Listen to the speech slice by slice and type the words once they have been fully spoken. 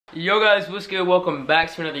Yo guys, what's good? Welcome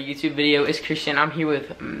back to another YouTube video. It's Christian. I'm here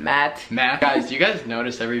with Matt. Guys, do you guys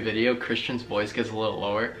notice every video Christian's voice gets a little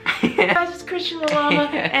lower? Guys, it's Christian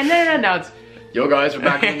Lalama. And then now it's yo guys, we're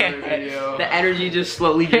back in another video. The energy just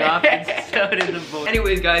slowly dropped and so did the voice.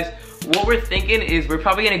 Anyways guys, what we're thinking is we're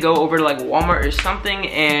probably gonna go over to like Walmart or something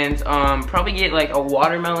and probably get like a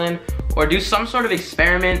watermelon or do some sort of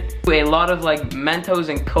experiment with a lot of like Mentos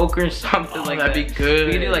and Coke or something like that. That'd be good.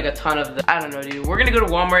 We can do like a ton of that. I don't know, dude. We're gonna go to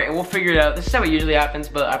Walmart and we'll figure it out. This is how it usually happens,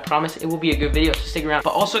 but I promise it will be a good video, so stick around. But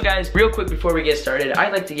also guys, real quick before we get started,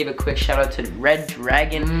 I'd like to give a quick shout out to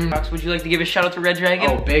REDRAGON. Would you like to give a shout out to REDRAGON?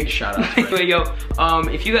 Oh, big shout out to Anyway, yo,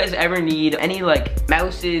 if you guys ever need any like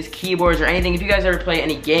mouses, keyboards, or anything, if you guys ever play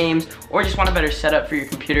any games or just want a better setup for your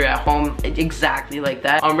computer at home, exactly like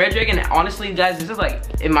that. REDRAGON, honestly guys, this is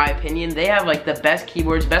like, in my opinion, they have like the best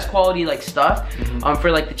keyboards, best quality like stuff for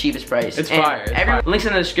like the cheapest price. It's fire. Links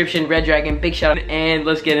in the description. REDRAGON, big shout out, and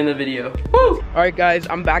let's get in the video. Woo! All right guys,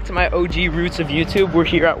 I'm back to my OG roots of YouTube. We're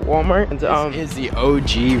here at Walmart. And, this is the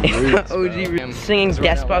OG roots. OG roots. Singing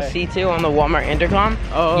Despacito on the Walmart intercom.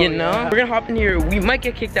 Oh, you know? Yeah. We're gonna hop in here. We might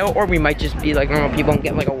get kicked out, or we might just be like normal people and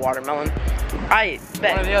get like a watermelon. I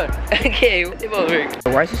bet. One or the other. Okay, we'll see what works.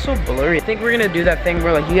 Why is it so blurry? I think we're gonna do that thing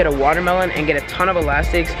where like you get a watermelon and get a ton of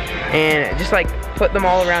elastics and just like put them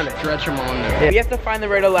all around it. Stretch them on there. Yeah. We have to find the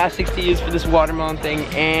right elastics to use for this watermelon thing,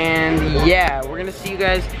 and yeah, we're gonna see you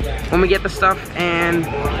guys when we get the stuff. And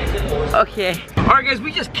okay, all right guys,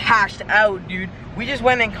 we just cashed out, dude. We just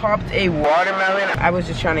went and copped a watermelon. I was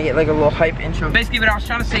just trying to get like a little hype intro. Basically what I was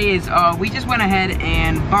trying to say is we just went ahead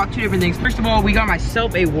and bought two different things. First of all, we got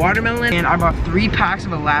myself a watermelon and I bought 3 packs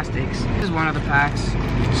of elastics. This is one of the packs,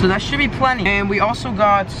 so that should be plenty. And we also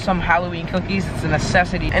got some Halloween cookies. It's a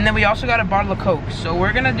necessity. And then we also got a bottle of Coke, so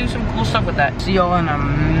we're gonna do some cool stuff with that. See y'all in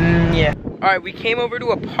yeah. All right, we came over to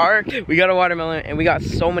a park. We got a watermelon and we got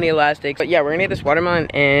so many elastics. But yeah, we're gonna get this watermelon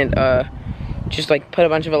and just like put a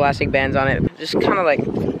bunch of elastic bands on it. Just kind of like,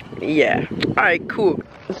 yeah. All right, cool.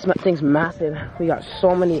 This thing's massive. We got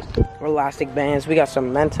so many elastic bands. We got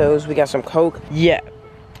some Mentos, we got some Coke. Yeah.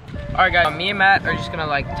 All right guys, me and Matt are just gonna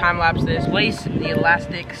like time lapse this. Place the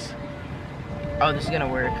elastics. Oh, this is gonna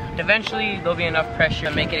work. Eventually there'll be enough pressure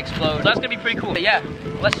to make it explode. So that's gonna be pretty cool. But yeah,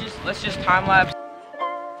 let's just time lapse.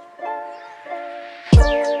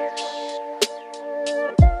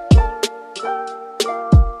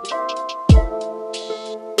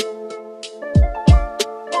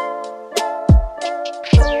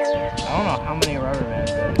 I don't know how many rubber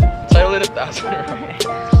bands there are. It's like only 1,000 rubber bands.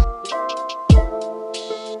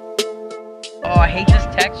 Oh, I hate this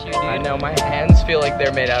texture, dude. I know, my hands feel like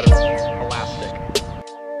they're made out of elastic.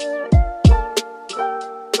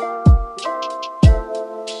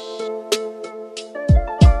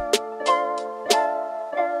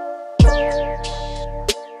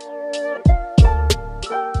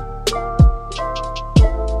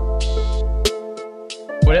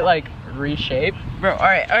 Would it like reshape? Bro, all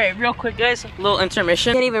right, real quick, guys. Little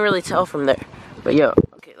intermission. Can't even really tell from there. But yo,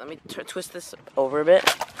 okay, let me twist this over a bit.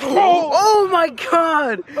 Oh my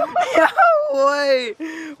god! Yo,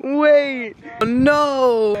 wait,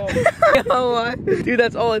 no! Yo, dude,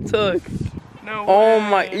 that's all it took. No way. Oh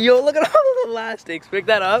my, yo, look at all the elastics. Pick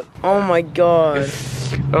that up. Oh my god.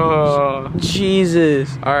 Oh,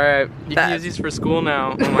 Jesus. all right. You can use these for school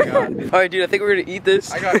now. Oh my god. All right, dude, I think we're gonna eat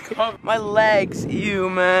this. I got covered. My legs, ew,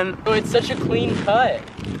 man. Oh, it's such a clean cut.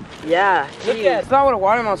 Yeah, Look at. it's not what a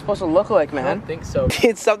watermelon's supposed to look like, I man. don't think so.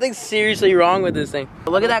 It's something seriously wrong with this thing.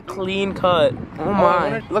 Look at that clean cut. Oh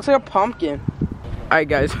my. It looks like a pumpkin. Alright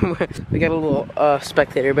guys, we got a little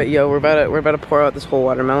spectator, but yo, we're about to pour out this whole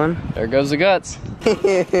watermelon. There goes the guts.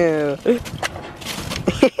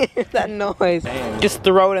 That noise. Damn. Just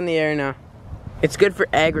throw it in the air now. It's good for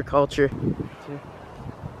agriculture. 2,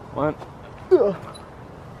 1.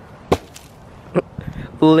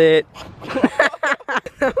 Lit.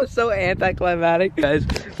 That was so anticlimactic, guys.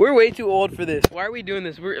 We're way too old for this. Why are we doing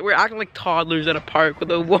this? We're acting like toddlers at a park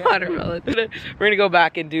with a watermelon. We're gonna go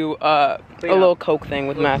back and do a little Coke thing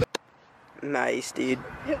with Matt. Nice, dude.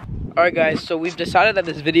 Alright guys, so we've decided that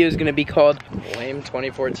this video is gonna be called Lame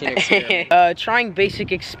 2014 experiment. trying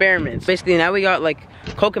basic experiments. Basically now we got like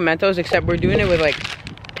Coke and Mentos, except we're doing it with like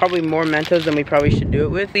probably more Mentos than we probably should do it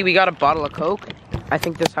with. We got a bottle of Coke. I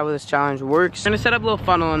think that's how this challenge works. We're gonna set up a little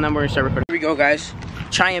funnel and then we're gonna start recording. Here we go, guys.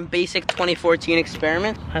 Trying basic 2014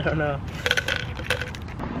 experiment. I don't know.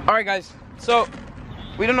 All right, guys. So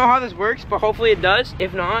we don't know how this works, but hopefully it does.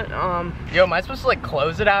 If not, Yo, am I supposed to like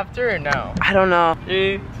close it after or no? I don't know.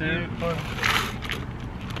 3, 2, 1.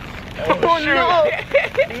 Oh no!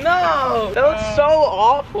 No! That was so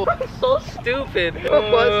awful. That was so stupid.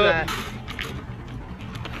 What was that?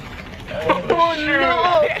 Oh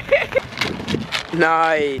no!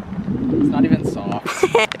 Nice. It's not even soft.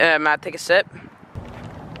 Matt, take a sip.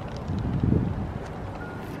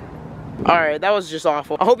 Alright, that was just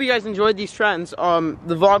awful. I hope you guys enjoyed these trends. The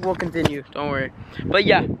vlog will continue, don't worry. But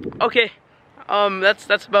yeah, okay.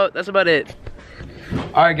 That's about it.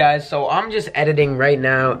 Alright guys, so I'm just editing right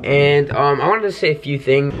now, and I wanted to say a few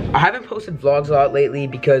things. I haven't posted vlogs a lot lately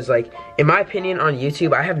because, like, in my opinion on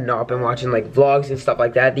YouTube, I have not been watching like vlogs and stuff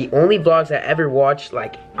like that. The only vlogs I ever watched,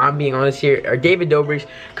 like, I'm being honest here, are David Dobrik's,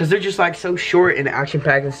 because they're just like so short and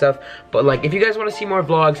action-packed and stuff. But like, if you guys want to see more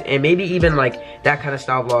vlogs, and maybe even like that kind of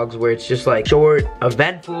style vlogs where it's just like short,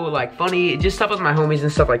 eventful, like funny, just stuff with my homies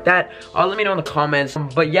and stuff like that, let me know in the comments.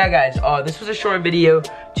 But yeah guys, this was a short video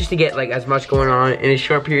just to get like as much going on in a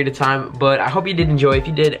short period of time, but I hope you did enjoy. If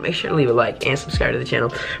you did, make sure to leave a like and subscribe to the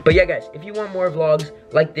channel. But yeah guys, if you want more vlogs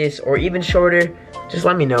like this or even shorter, just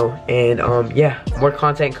let me know. And yeah, more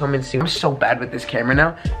content coming soon. I'm so bad with this camera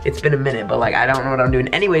now. It's been a minute, but like I don't know what I'm doing.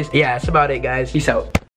 Anyways, yeah, that's about it guys. Peace out.